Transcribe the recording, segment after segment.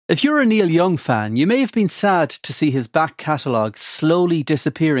If you're a Neil Young fan, you may have been sad to see his back catalogue slowly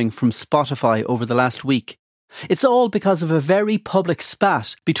disappearing from Spotify over the last week. It's all because of a very public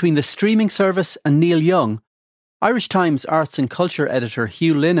spat between the streaming service and Neil Young. Irish Times arts and culture editor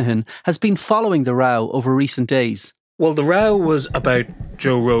Hugh Linehan has been following the row over recent days. Well, the row was about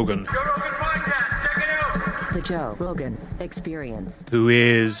Joe Rogan. Joe Rogan Podcast, check it out! The Joe Rogan Experience. Who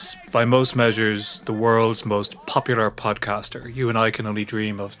is, by most measures, the world's most popular podcaster. You and I can only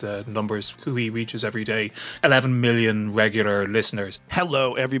dream of the numbers who he reaches every day. 11 million regular listeners.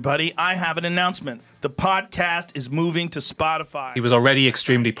 Hello, everybody. I have an announcement. The podcast is moving to Spotify. He was already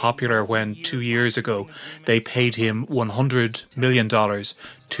extremely popular when 2 years ago they paid him $100 million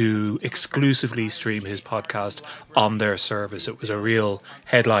to exclusively stream his podcast on their service. It was a real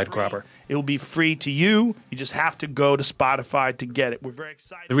headline grabber. It will be free to you. You just have to go to Spotify to get it. We're very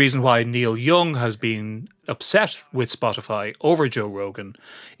excited. The reason why Neil Young has been upset with Spotify over Joe Rogan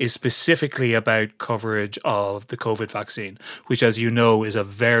is specifically about coverage of the COVID vaccine, which, as you know, is a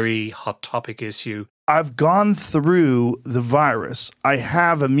very hot topic issue. I've gone through the virus. I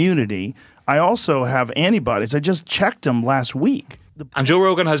have immunity. I also have antibodies. I just checked them last week. And Joe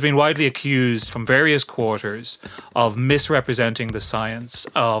Rogan has been widely accused from various quarters of misrepresenting the science,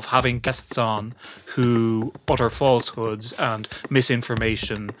 of having guests on who utter falsehoods and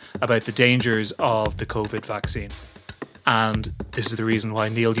misinformation about the dangers of the COVID vaccine. And this is the reason why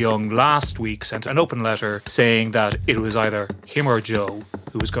Neil Young last week sent an open letter saying that it was either him or Joe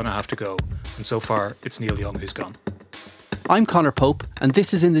who was going to have to go. And so far, it's Neil Young who's gone. I'm Conor Pope, and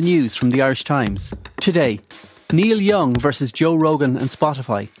this is in the news from the Irish Times. Today, Neil Young versus Joe Rogan and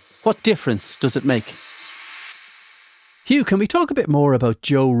Spotify. What difference does it make? Hugh, can we talk a bit more about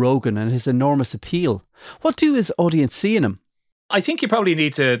Joe Rogan and his enormous appeal? What do his audience see in him? I think you probably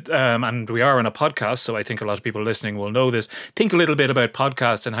need to, and we are on a podcast, so I think a lot of people listening will know this, think a little bit about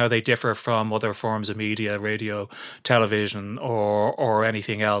podcasts and how they differ from other forms of media, radio, television, or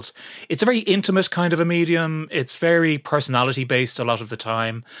anything else. It's a very intimate kind of a medium. It's very personality-based a lot of the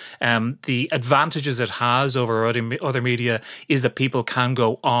time. The advantages it has over other media is that people can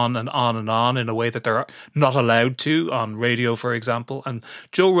go on and on and on in a way that they're not allowed to on radio, for example. And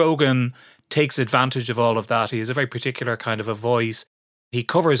Joe Rogan takes advantage of all of that. He has a very particular kind of a voice. He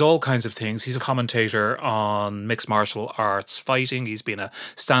covers all kinds of things. He's a commentator on mixed martial arts fighting. He's been a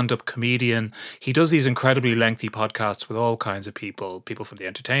stand-up comedian. He does these incredibly lengthy podcasts with all kinds of people from the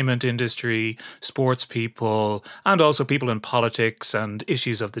entertainment industry, sports people, and also people in politics and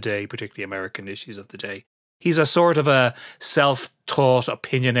issues of the day, particularly American issues of the day. He's a sort of a self-taught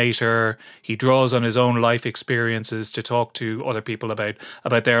opinionator. He draws on his own life experiences to talk to other people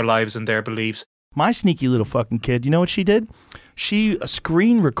about their lives and their beliefs. My sneaky little fucking kid, you know what she did? She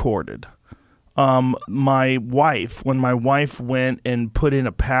screen recorded my wife when my wife went and put in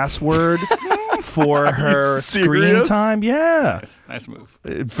a password for her screen time. Yeah. Nice move.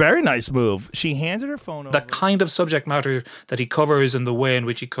 Very nice move. She handed her phone over. The kind of subject matter that he covers and the way in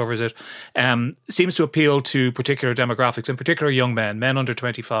which he covers it seems to appeal to particular demographics, in particular young men. Men under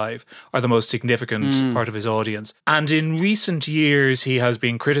 25 are the most significant part of his audience. And in recent years, he has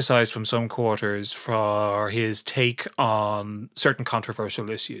been criticised from some quarters for his take on certain controversial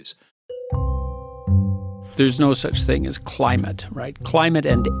issues. There's no such thing as climate, right? Climate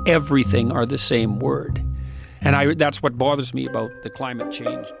and everything are the same word. And that's what bothers me about the climate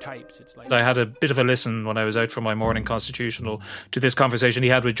change types. It's like I had a bit of a listen when I was out for my morning constitutional to this conversation he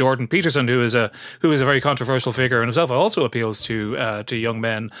had with Jordan Peterson, who is a very controversial figure and himself also appeals to young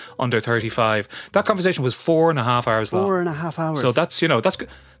men under 35. That conversation was 4.5 hours long. 4.5 hours. So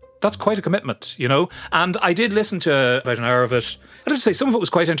that's quite a commitment, you know. And I did listen to about an hour of it. I have to say some of it was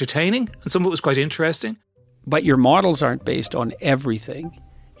quite entertaining and some of it was quite interesting. But your models aren't based on everything.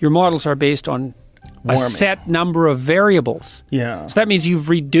 Your models are based on a set number of variables. Yeah. So that means you've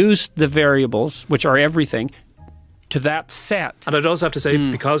reduced the variables, which are everything, to that set. And I'd also have to say,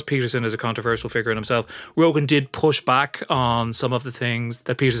 because Peterson is a controversial figure in himself, Rogan did push back on some of the things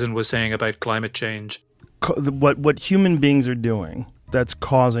that Peterson was saying about climate change. What human beings are doing that's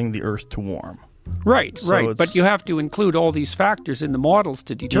causing the Earth to warm. Right. But you have to include all these factors in the models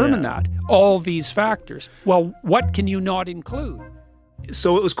to determine that. All these factors. Well, what can you not include?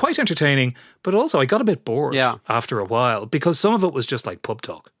 So it was quite entertaining, but also I got a bit bored after a while because some of it was just like pub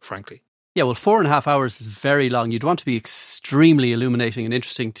talk, frankly. Yeah, well, 4.5 hours is very long. You'd want to be extremely illuminating and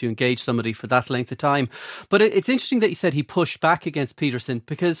interesting to engage somebody for that length of time. But it's interesting that you said he pushed back against Peterson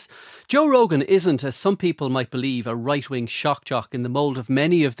because Joe Rogan isn't, as some people might believe, a right-wing shock jock in the mould of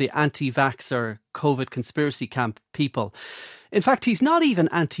many of the anti-vaxxer COVID conspiracy camp people. In fact, he's not even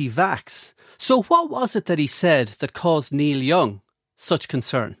anti-vax. So what was it that he said that caused Neil Young such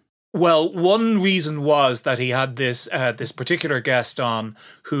concern? Well, one reason was that he had this particular guest on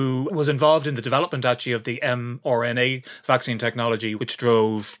who was involved in the development actually of the mRNA vaccine technology, which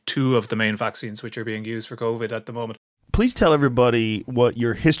drove 2 of the main vaccines which are being used for COVID at the moment. Please tell everybody what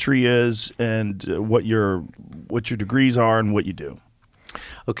your history is and what your degrees are and what you do.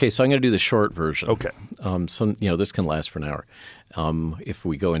 Okay, so I'm going to do the short version. Okay. So this can last for an hour if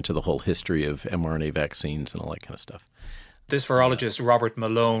we go into the whole history of mRNA vaccines and all that kind of stuff. This virologist, Robert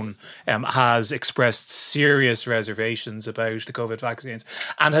Malone, has expressed serious reservations about the COVID vaccines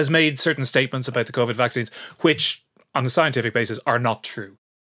and has made certain statements about the COVID vaccines, which on a scientific basis are not true.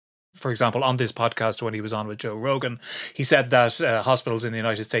 For example, on this podcast, when he was on with Joe Rogan, he said that hospitals in the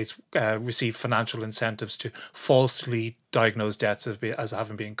United States receive financial incentives to falsely diagnose deaths as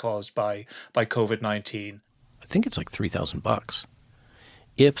having been caused by COVID-19. I think it's like $3,000.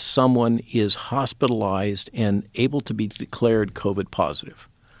 If someone is hospitalized and able to be declared COVID positive,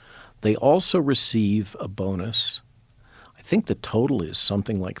 they also receive a bonus. I think the total is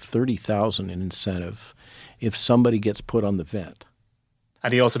something like $30,000 in incentive if somebody gets put on the vent.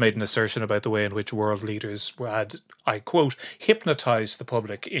 And he also made an assertion about the way in which world leaders had, I quote, hypnotized the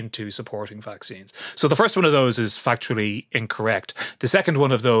public into supporting vaccines. So the first one of those is factually incorrect. The second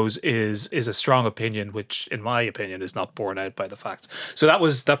one of those is a strong opinion, which in my opinion is not borne out by the facts. So that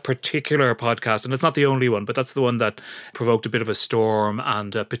was that particular podcast, and it's not the only one, but that's the one that provoked a bit of a storm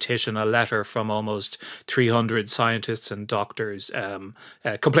and a petition, a letter from almost 300 scientists and doctors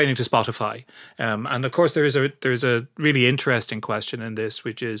complaining to Spotify. And of course there's a really interesting question in this,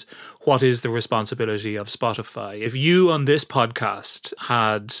 which is, what is the responsibility of Spotify? If you on this podcast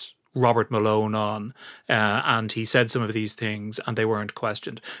had Robert Malone on and he said some of these things and they weren't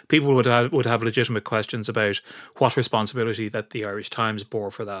questioned, people would have legitimate questions about what responsibility that the Irish Times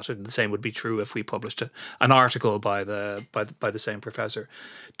bore for that, and the same would be true if we published an article by the same professor.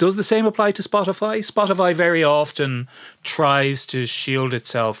 Does the same apply to Spotify? Spotify very often tries to shield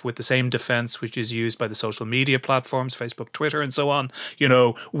itself with the same defense which is used by the social media platforms, Facebook, Twitter, and so on. You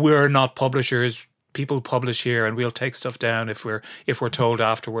know, we're not publishers. People publish here and we'll take stuff down if we're told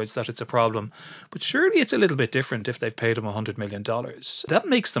afterwards that it's a problem. But surely it's a little bit different if they've paid them $100 million. That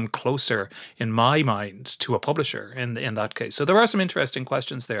makes them closer, in my mind, to a publisher in that case. So there are some interesting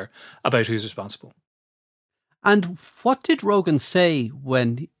questions there about who's responsible. And what did Rogan say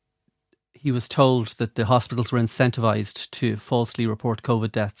when he was told that the hospitals were incentivized to falsely report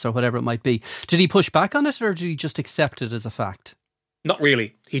COVID deaths or whatever it might be? Did he push back on it, or did he just accept it as a fact? Not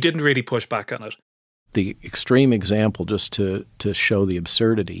really. He didn't really push back on it. The extreme example, just to show the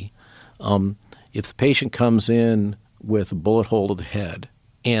absurdity, if the patient comes in with a bullet hole to the head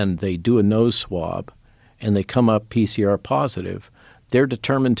and they do a nose swab and they come up PCR positive, they're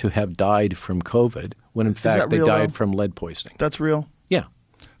determined to have died from COVID when in fact they died from lead poisoning. That's real? Yeah.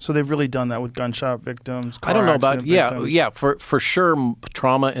 So they've really done that with gunshot victims, car I don't know about, victims. yeah, for sure,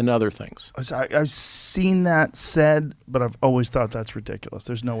 trauma and other things. I've seen that said, but I've always thought that's ridiculous.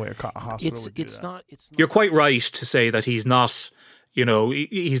 There's no way a hospital would do that. It's not. You're quite right to say that he's not, you know,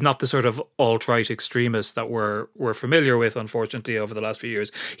 he's not the sort of alt-right extremist that we're familiar with, unfortunately, over the last few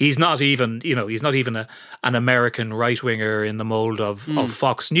years. He's not even, an American right-winger in the mold of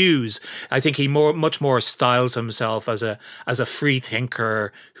Fox News. I think he much more styles himself as a free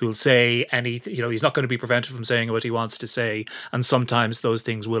thinker who'll say anything. You know, he's not going to be prevented from saying what he wants to say, and sometimes those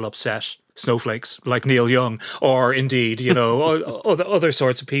things will upset snowflakes like Neil Young, or indeed, other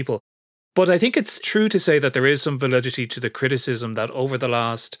sorts of people. But I think it's true to say that there is some validity to the criticism that over the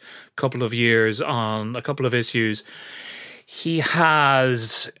last couple of years on a couple of issues, he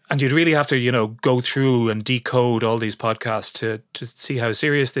has, and you'd really have to, go through and decode all these podcasts to see how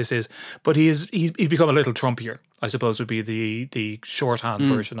serious this is, but he's become a little Trumpier, I suppose would be the shorthand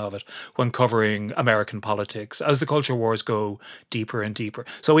version of it, when covering American politics as the culture wars go deeper and deeper.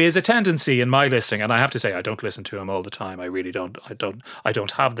 So he has a tendency in my listening, and I have to say I don't listen to him all the time. I really don't. I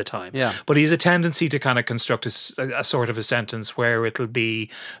don't have the time. Yeah. But he has a tendency to kind of construct a sort of a sentence where it'll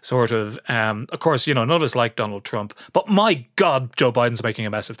be sort of, of course, none of us like Donald Trump, but my God, Joe Biden's making a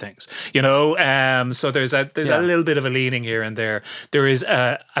mess of things. So there's a little bit of a leaning here and there. There is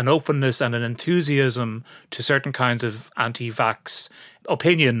an openness and an enthusiasm to certain kinds of anti-vax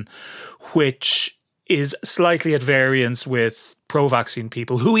opinion, which is slightly at variance with pro-vaccine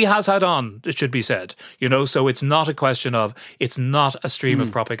people who he has had on, it should be said. So it's not a question of, it's not a stream of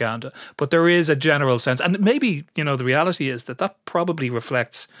propaganda, but there is a general sense, and maybe, the reality is that probably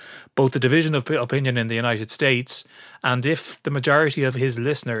reflects both the division of opinion in the United States, and if the majority of his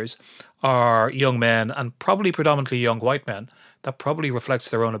listeners are young men, and probably predominantly young white men, that probably reflects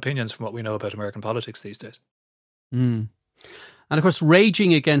their own opinions from what we know about American politics these days. And of course,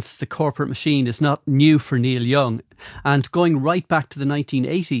 raging against the corporate machine is not new for Neil Young. And going right back to the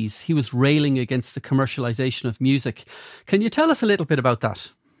 1980s, he was railing against the commercialisation of music. Can you tell us a little bit about that?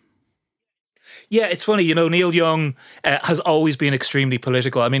 Yeah, it's funny, you know, Neil Young has always been extremely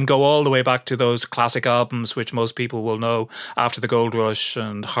political. I mean, go all the way back to those classic albums, which most people will know, After the Gold Rush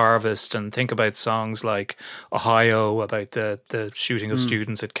and Harvest, and think about songs like Ohio, about the shooting of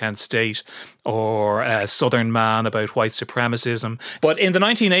students at Kent State, or Southern Man, about white supremacism. But in the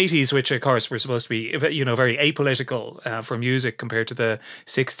 1980s, which of course were supposed to be, you know, very apolitical for music compared to the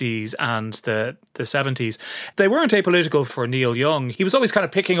 60s and the 70s, they weren't apolitical for Neil Young. He was always kind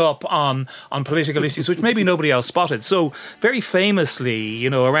of picking up on political issues which maybe nobody else spotted. So very famously, you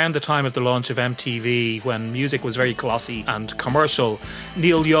know, around the time of the launch of MTV, when music was very glossy and commercial,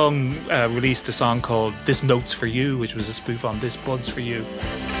 Neil Young released a song called This Note's For You, which was a spoof on This Bud's For You.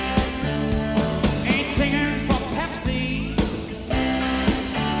 Ain't singing for Pepsi.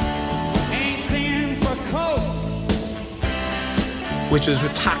 Ain't singing for Coke. Which was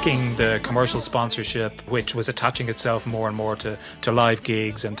attacking the commercial sponsorship, which was attaching itself more and more to live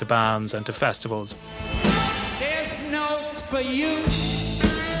gigs and to bands and to festivals. This note's for you.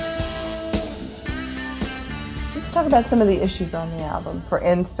 Let's talk about some of the issues on the album. For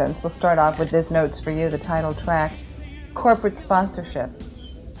instance, we'll start off with This Note's For You, the title track. Corporate sponsorship.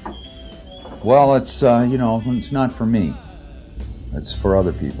 Well, it's, it's not for me. It's for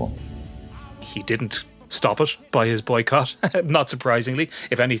other people. He didn't stop it by his boycott, not surprisingly.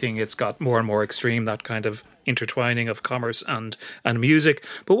 If anything, it's got more and more extreme, that kind of intertwining of commerce and music.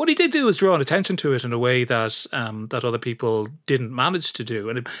 But what he did do is draw an attention to it in a way that that other people didn't manage to do,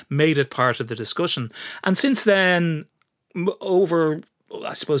 and it made it part of the discussion. And since then, over,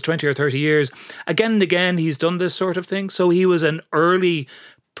 I suppose, 20 or 30 years, again and again, he's done this sort of thing. So he was an early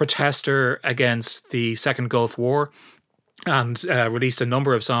protester against the Second Gulf War, and released a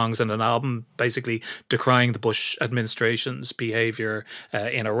number of songs and an album basically decrying the Bush administration's behaviour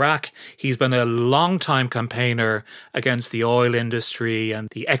in Iraq. He's been a long-time campaigner against the oil industry and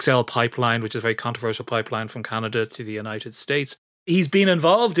the XL pipeline, which is a very controversial pipeline from Canada to the United States. He's been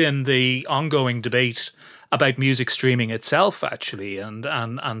involved in the ongoing debate about music streaming itself, actually, and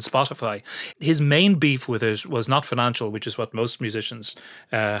Spotify. His main beef with it was not financial, which is what most musicians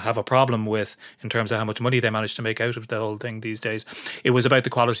have a problem with in terms of how much money they manage to make out of the whole thing these days. It was about the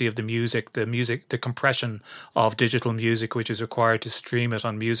quality of the music, the compression of digital music, which is required to stream it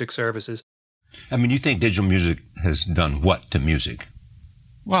on music services. I mean, you think digital music has done what to music?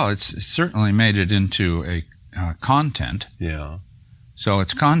 Well, it's certainly made it into a content. Yeah. So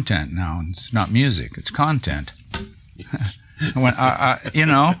it's content now. It's not music. It's content. When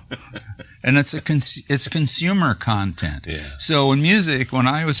and it's consumer content. Yeah. So in music, when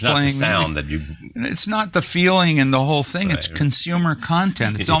I was it's playing, not the sound that you. It's not the feeling and the whole thing. Right. It's consumer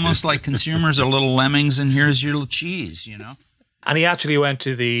content. It's almost like consumers are little lemmings, and here's your little cheese. You know. And he actually went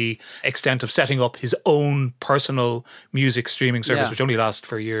to the extent of setting up his own personal music streaming service, which only lasted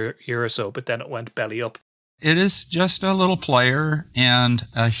for a year or so, but then it went belly up. It is just a little player and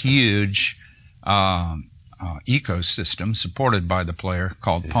a huge ecosystem supported by the player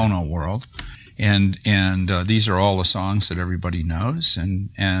called Pono World. And these are all the songs that everybody knows, and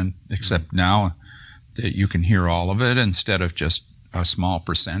except now that you can hear all of it instead of just a small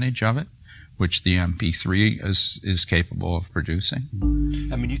percentage of it, which the MP3 is capable of producing.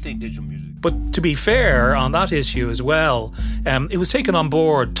 I mean, you think digital music... But to be fair on that issue as well, it was taken on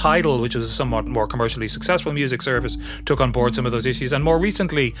board. Tidal, which is a somewhat more commercially successful music service, took on board some of those issues. And more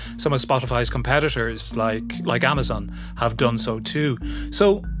recently, some of Spotify's competitors, like Amazon, have done so too.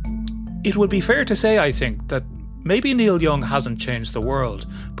 So it would be fair to say, I think, that maybe Neil Young hasn't changed the world,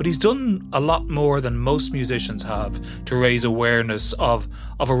 but he's done a lot more than most musicians have to raise awareness of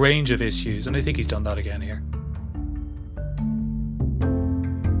a range of issues, and I think he's done that again here.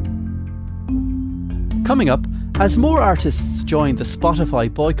 Coming up, as more artists join the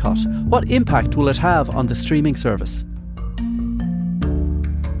Spotify boycott, what impact will it have on the streaming service?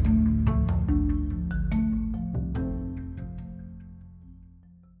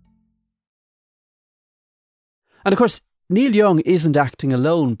 And of course, Neil Young isn't acting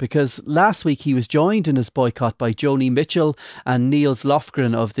alone, because last week he was joined in his boycott by Joni Mitchell and Niels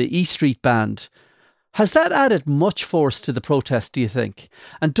Lofgren of the E Street Band. Has that added much force to the protest, do you think?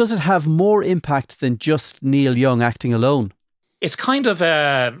 And does it have more impact than just Neil Young acting alone? It's kind of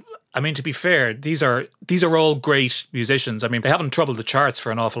a I mean, to be fair, these are all great musicians. I mean, they haven't troubled the charts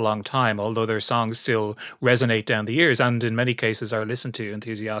for an awful long time, although their songs still resonate down the ears, and in many cases are listened to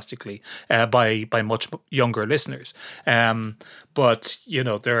enthusiastically by much younger listeners. But you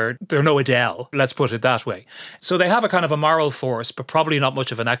know, they're no Adele. Let's put it that way. So they have a kind of a moral force, but probably not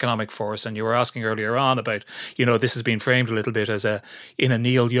much of an economic force. And you were asking earlier on about, you know, this has been framed a little bit as in a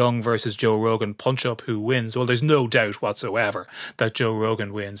Neil Young versus Joe Rogan punch-up who wins. Well, there's no doubt whatsoever that Joe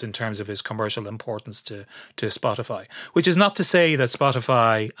Rogan wins in terms of his commercial importance to Spotify, which is not to say that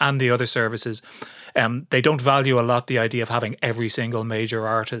Spotify and the other services, they don't value a lot the idea of having every single major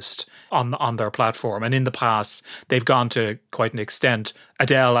artist on their platform. And in the past, they've gone to quite an extent.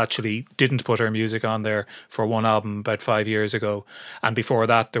 Adele actually didn't put her music on there for one album about 5 years ago. And before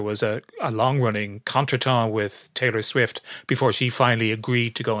that, there was a long-running contretemps with Taylor Swift before she finally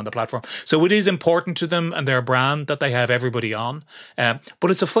agreed to go on the platform. So it is important to them and their brand that they have everybody on.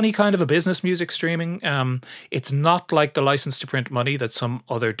 But it's a funny kind of a business, music streaming. It's not like the license to print money that some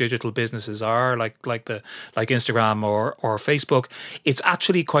other digital businesses are, like Instagram or Facebook. It's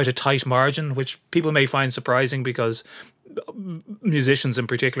actually quite a tight margin, which people may find surprising because musicians in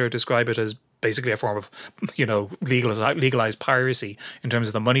particular describe it as basically a form of, you know, legalized piracy in terms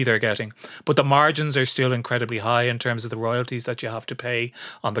of the money they're getting. But the margins are still incredibly high in terms of the royalties that you have to pay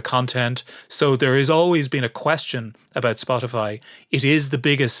on the content. So there has always been a question about Spotify. It is the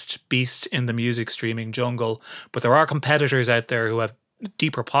biggest beast in the music streaming jungle, but there are competitors out there who have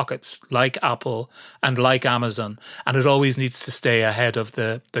deeper pockets like Apple and like Amazon, and it always needs to stay ahead of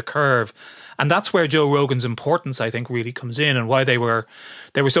the curve. And that's where Joe Rogan's importance, I think, really comes in, and why they were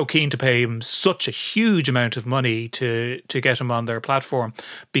so keen to pay him such a huge amount of money to get him on their platform,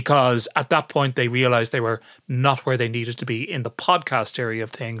 because at that point they realized they were not where they needed to be in the podcast area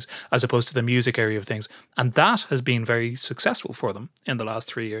of things as opposed to the music area of things. And that has been very successful for them in the last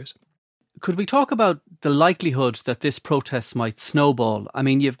 3 years. Could we talk about the likelihood that this protest might snowball? I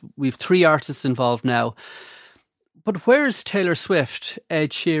mean, we've 3 artists involved now, but where's Taylor Swift,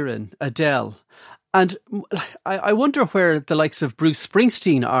 Ed Sheeran, Adele? And I wonder where the likes of Bruce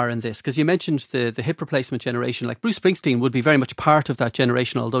Springsteen are in this, because you mentioned the hip replacement generation. Like, Bruce Springsteen would be very much part of that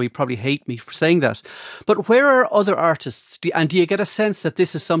generation, although he'd probably hate me for saying that. But where are other artists? And do you get a sense that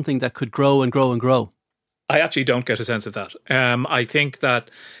this is something that could grow and grow and grow? I actually don't get a sense of that. I think that,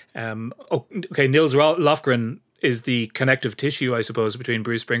 Nils Lofgren is the connective tissue, I suppose, between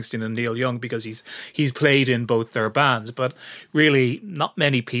Bruce Springsteen and Neil Young, because he's played in both their bands. But really, not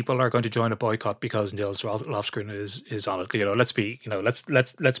many people are going to join a boycott because Nils Lofgren is on it. You know, let's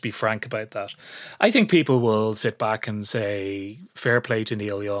be frank about that. I think people will sit back and say fair play to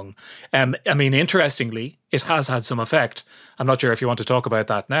Neil Young. I mean, interestingly, it has had some effect. I'm not sure if you want to talk about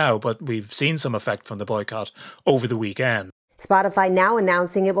that now, but we've seen some effect from the boycott over the weekend. Spotify now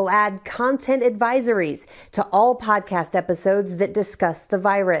announcing it will add content advisories to all podcast episodes that discuss the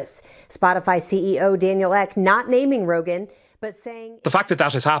virus. Spotify CEO Daniel Ek not naming Rogan, but saying... The fact that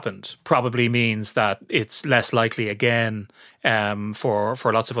that has happened probably means that it's less likely again for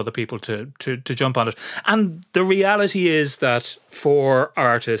lots of other people to jump on it. And the reality is that for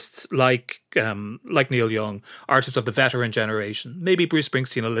artists like Neil Young, artists of the veteran generation, maybe Bruce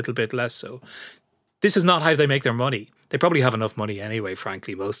Springsteen a little bit less so, this is not how they make their money. They probably have enough money anyway,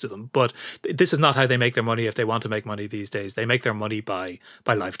 frankly, most of them. But this is not how they make their money if they want to make money these days. They make their money by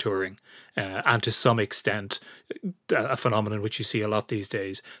live touring and to some extent, a phenomenon which you see a lot these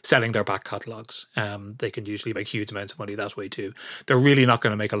days, selling their back catalogues. They can usually make huge amounts of money that way too. They're really not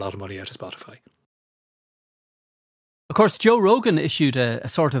going to make a lot of money out of Spotify. Of course, Joe Rogan issued a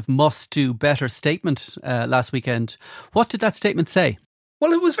sort of must-do better statement last weekend. What did that statement say?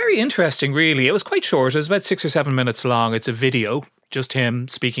 Well, it was very interesting, really. It was quite short. It was about 6 or 7 minutes long. It's a video, just him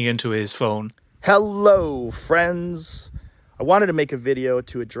speaking into his phone. Hello, friends. I wanted to make a video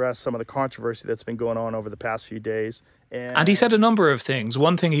to address some of the controversy that's been going on over the past few days. And he said a number of things.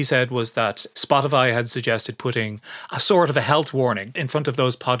 One thing he said was that Spotify had suggested putting a sort of a health warning in front of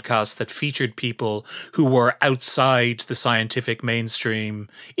those podcasts that featured people who were outside the scientific mainstream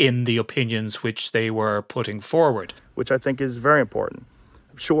in the opinions which they were putting forward. Which I think is very important.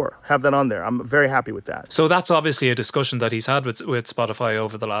 Sure, have that on there. I'm very happy with that. So that's obviously a discussion that he's had with Spotify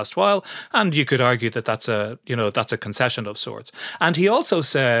over the last while, and you could argue that that's a concession of sorts. And he also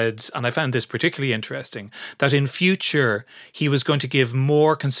said, and I found this particularly interesting, that in future he was going to give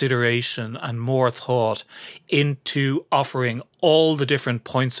more consideration and more thought into offering all the different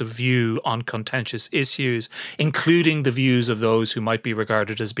points of view on contentious issues, including the views of those who might be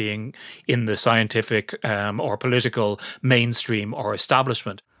regarded as being in the scientific or political mainstream or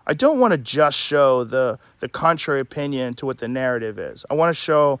establishment. I don't want to just show the contrary opinion to what the narrative is. I want to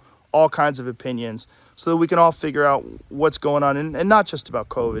show all kinds of opinions so that we can all figure out what's going on, and not just about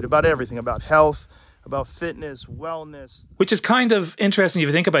COVID, about everything, about health, about fitness, wellness. Which is kind of interesting if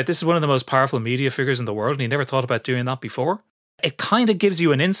you think about it. This is one of the most powerful media figures in the world, and you never thought about doing that before. It kind of gives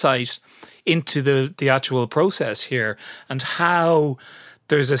you an insight into the actual process here and how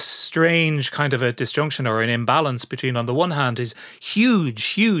there's a strange kind of a disjunction or an imbalance between, on the one hand, his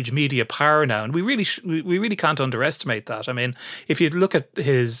huge media power now, and we really can't underestimate that. I mean, if you look at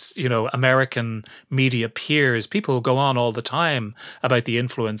his, American media peers, people go on all the time about the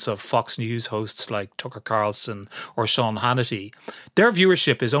influence of Fox News hosts like Tucker Carlson or Sean Hannity. Their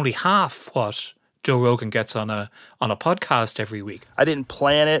viewership is only half what Joe Rogan gets on a podcast every week. I didn't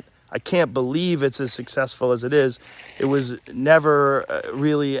plan it. I can't believe it's as successful as it is. It was never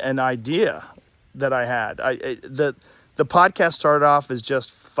really an idea that I had. The podcast started off as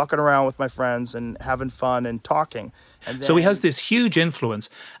just fucking around with my friends and having fun and talking. And then, so he has this huge influence,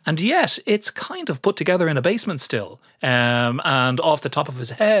 and yet it's kind of put together in a basement still, and off the top of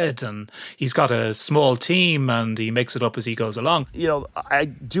his head, and he's got a small team, and he makes it up as he goes along. I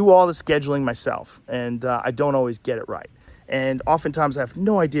do all the scheduling myself, and I don't always get it right. And oftentimes I have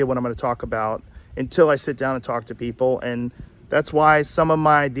no idea what I'm going to talk about until I sit down and talk to people. And that's why some of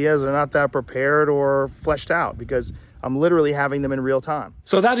my ideas are not that prepared or fleshed out, because I'm literally having them in real time.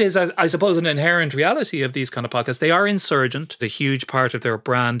 So that is, I suppose, an inherent reality of these kind of podcasts. They are insurgent. A huge part of their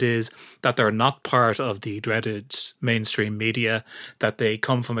brand is that they're not part of the dreaded mainstream media, that they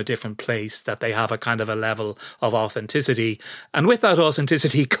come from a different place, that they have a kind of a level of authenticity. And with that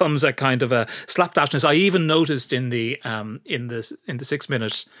authenticity comes a kind of a slapdashness. I even noticed in the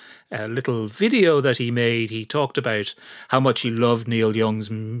 6-minute little video that he made, he talked about how much he loved Neil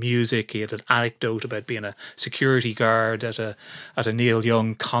Young's music. He had an anecdote about being a security guard at a Neil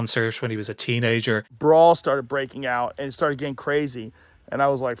Young concert when he was a teenager. Brawl started breaking out and it started getting crazy, and I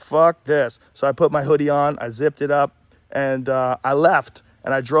was like, fuck this. So I put my hoodie on, I zipped it up, and I left.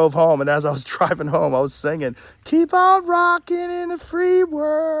 And I drove home, and as I was driving home, I was singing, "Keep on rocking in the free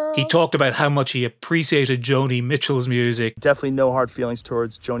world." He talked about how much he appreciated Joni Mitchell's music. Definitely no hard feelings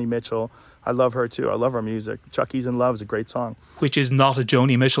towards Joni Mitchell. I love her too. I love her music. Chucky's in Love is a great song. Which is not a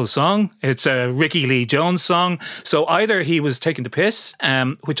Joni Mitchell song. It's a Ricky Lee Jones song. So either he was taking the piss,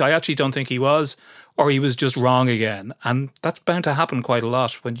 which I actually don't think he was, or he was just wrong again. And that's bound to happen quite a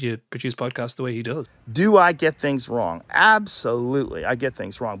lot when you produce podcasts the way he does. Do I get things wrong? Absolutely, I get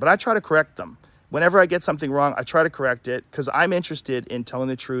things wrong. But I try to correct them. Whenever I get something wrong, I try to correct it because I'm interested in telling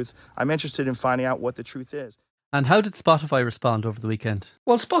the truth. I'm interested in finding out what the truth is. And how did Spotify respond over the weekend?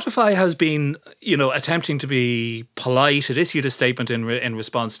 Well, Spotify has been, attempting to be polite. It issued a statement in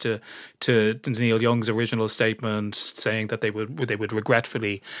response to Neil Young's original statement, saying that they would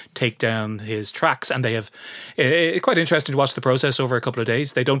regretfully take down his tracks. And they have quite interesting to watch the process over a couple of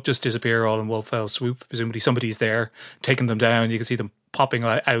days. They don't just disappear all in one fell swoop. Presumably somebody's there taking them down. You can see them popping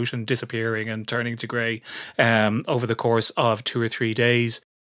out and disappearing and turning to grey over the course of 2 or 3 days.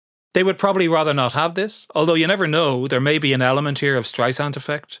 They would probably rather not have this, although you never know. There may be an element here of Streisand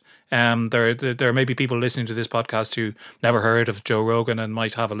effect. There may be people listening to this podcast who never heard of Joe Rogan and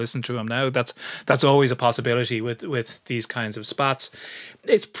might have a listen to him now. That's always a possibility with these kinds of spats.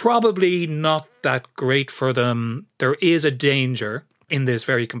 It's probably not that great for them. There is a danger in this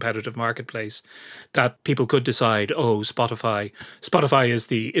very competitive marketplace that people could decide, Spotify is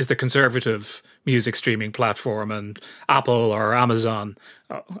the conservative music streaming platform, and Apple or Amazon,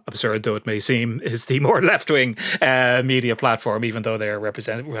 absurd though it may seem, is the more left-wing media platform, even though they're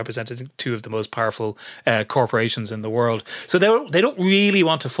representing two of the most powerful corporations in the world. So they don't really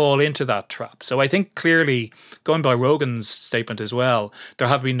want to fall into that trap. So I think clearly, going by Rogan's statement as well, there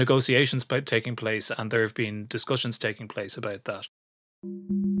have been negotiations taking place, and there have been discussions taking place about that.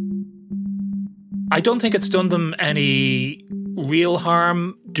 I don't think it's done them any real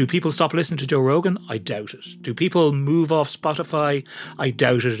harm. Do people stop listening to Joe Rogan? I doubt it. Do people move off Spotify? I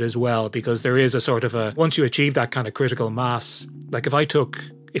doubt it as well, because there is a sort of once you achieve that kind of critical mass, like if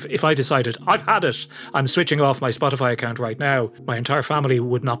I decided, I've had it, I'm switching off my Spotify account right now, my entire family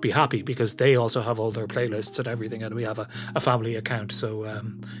would not be happy because they also have all their playlists and everything, and we have a family account. So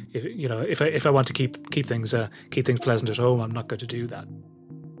if I want to keep things pleasant at home, I'm not going to do that.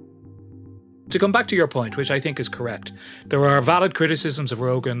 To come back to your point, which I think is correct, there are valid criticisms of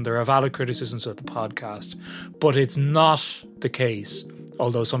Rogan, there are valid criticisms of the podcast, but it's not the case,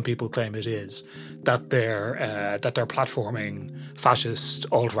 although some people claim it is, that they're platforming fascist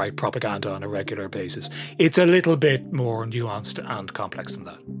alt-right propaganda on a regular basis. It's a little bit more nuanced and complex than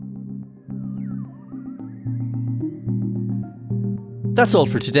that. That's all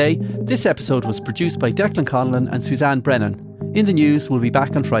for today. This episode was produced by Declan Conlon and Suzanne Brennan. In the News will be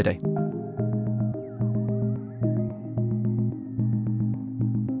back on Friday.